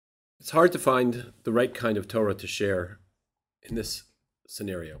It's hard to find the right kind of Torah to share in this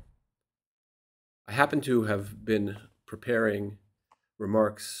scenario. I happen to have been preparing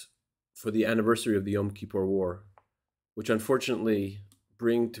remarks for the anniversary of the Yom Kippur War, which unfortunately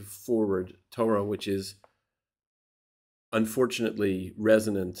bring forward Torah, which is unfortunately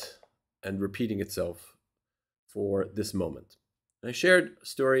resonant and repeating itself for this moment. And I shared a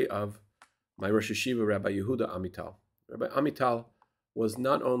story of my Rosh Yeshiva, Rabbi Yehuda Amital. Rabbi Amital was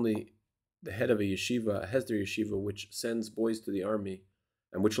not only the head of a yeshiva, a Hesder yeshiva, which sends boys to the army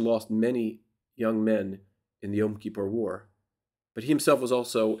and which lost many young men in the Yom Kippur War, but he himself was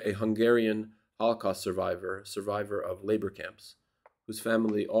also a Hungarian Holocaust survivor of labor camps, whose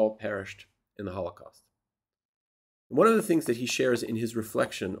family all perished in the Holocaust. And one of the things that he shares in his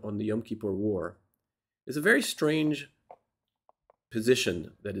reflection on the Yom Kippur War is a very strange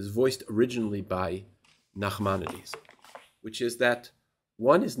position that is voiced originally by Nachmanides, which is that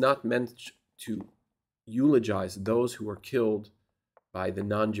one is not meant to eulogize those who were killed by the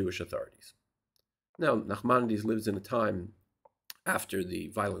non-Jewish authorities. Now, Nachmanides lives in a time after the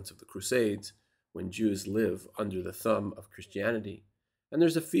violence of the Crusades, when Jews live under the thumb of Christianity. And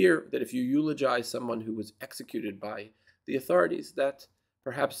there's a fear that if you eulogize someone who was executed by the authorities, that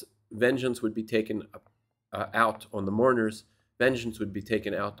perhaps vengeance would be taken out on the mourners, vengeance would be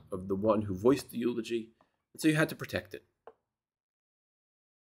taken out of the one who voiced the eulogy, and so you had to protect it.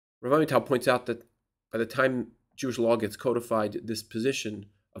 Rav Amital points out that by the time Jewish law gets codified, this position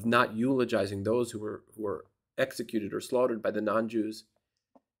of not eulogizing those who were executed or slaughtered by the non-Jews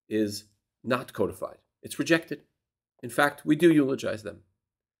is not codified. It's rejected. In fact, we do eulogize them.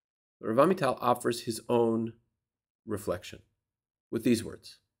 Rav Amital offers his own reflection with these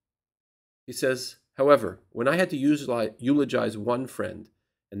words. He says, however, when I had to eulogize one friend,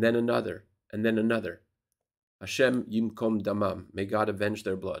 and then another, Hashem yimkom damam, may God avenge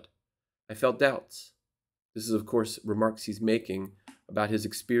their blood, I felt doubts. This is, of course, remarks he's making about his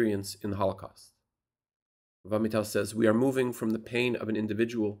experience in the Holocaust. Rav Amital says, we are moving from the pain of an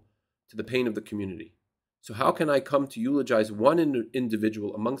individual to the pain of the community. So how can I come to eulogize one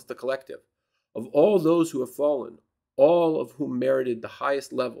individual amongst the collective of all those who have fallen, all of whom merited the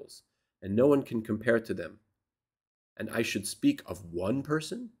highest levels, and no one can compare to them? And I should speak of one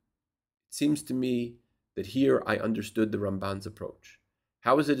person? It seems to me that here I understood the Ramban's approach.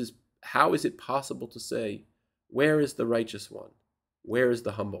 How is it possible to say, where is the righteous one? Where is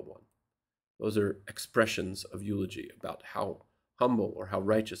the humble one? Those are expressions of eulogy about how humble or how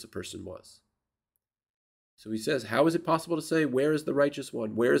righteous a person was. So he says, how is it possible to say, where is the righteous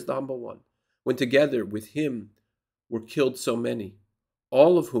one? Where is the humble one? When together with him were killed so many,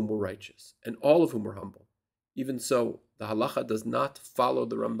 all of whom were righteous and all of whom were humble. Even so, the halacha does not follow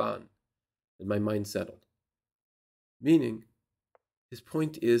the Ramban. And my mind settled. Meaning, his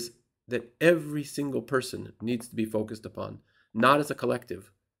point is that every single person needs to be focused upon, not as a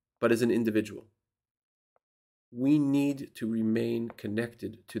collective, but as an individual. We need to remain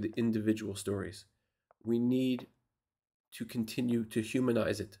connected to the individual stories. We need to continue to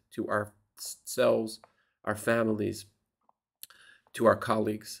humanize it to ourselves, our families, to our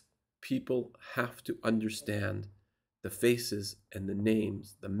colleagues. People have to understand the faces and the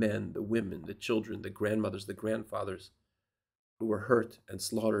names, the men, the women, the children, the grandmothers, the grandfathers who were hurt and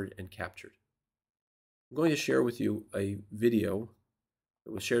slaughtered and captured. I'm going to share with you a video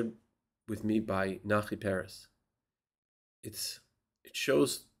that was shared with me by Nachi Paris. It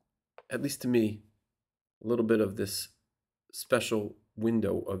shows, at least to me, a little bit of this special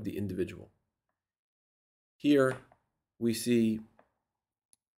window of the individual. Here we see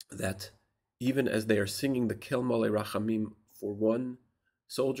that even as they are singing the Kel Mole Rachamim for one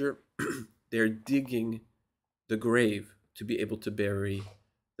soldier, they're digging the grave to be able to bury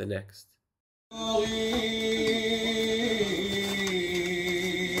the next.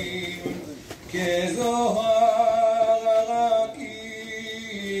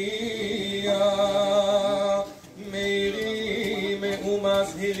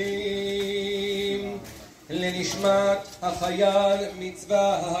 לנשמת החייל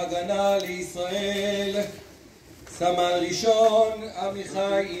מצבא ההגנה לישראל, סמל ראשון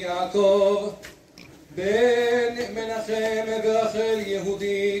עמיחי יעקב, בן מנחם ורחל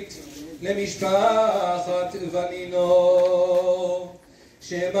יהודית, למשפחת ונינו,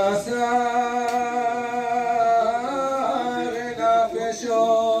 שמסר נפשו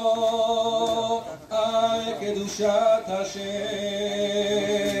על קדושת השם,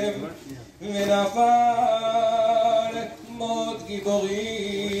 ונפל מות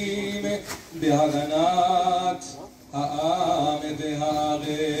גיבורים בהגנת העם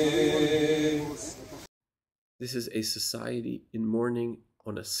והארץ. This is a society in mourning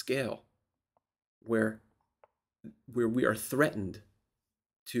on a scale where we are threatened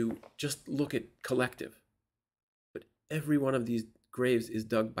to just look at collective. But every one of these graves is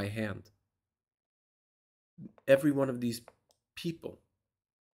dug by hand. Every one of these people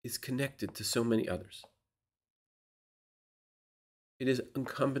is connected to so many others. It is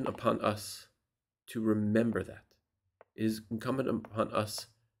incumbent upon us to remember that. It is incumbent upon us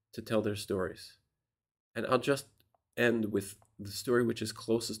to tell their stories. And I'll just end with the story which is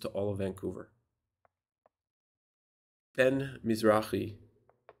closest to all of Vancouver. Ben Mizrahi,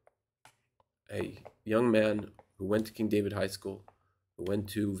 a young man who went to King David High School, who went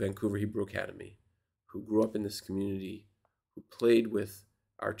to Vancouver Hebrew Academy, who grew up in this community, who played with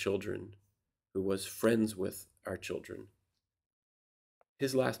our children, who was friends with our children.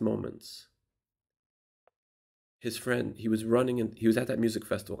 His last moments, his friend, he was at that music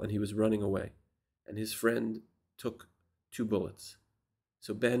festival and he was running away. And his friend took 2 bullets.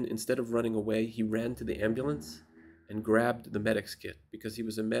 So Ben, instead of running away, he ran to the ambulance and grabbed the medic's kit because he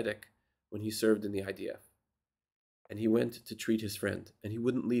was a medic when he served in the IDF. And he went to treat his friend, and he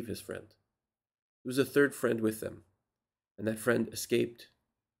wouldn't leave his friend. There was a 3rd friend with them, and that friend escaped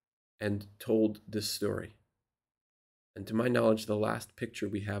and told this story. And to my knowledge, the last picture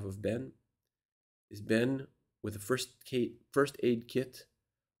we have of Ben is Ben with a first aid kit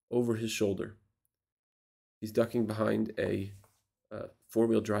over his shoulder. He's ducking behind a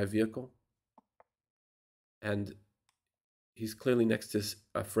 4-wheel drive vehicle, and he's clearly next to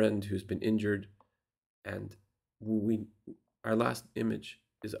a friend who's been injured. And our last image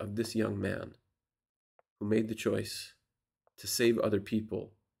is of this young man who made the choice to save other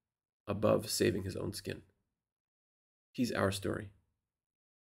people above saving his own skin. He's our story.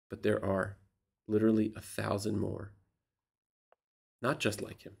 But there are literally 1,000 more, not just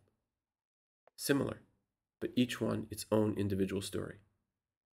like him, similar, but each one its own individual story.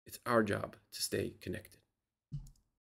 It's our job to stay connected.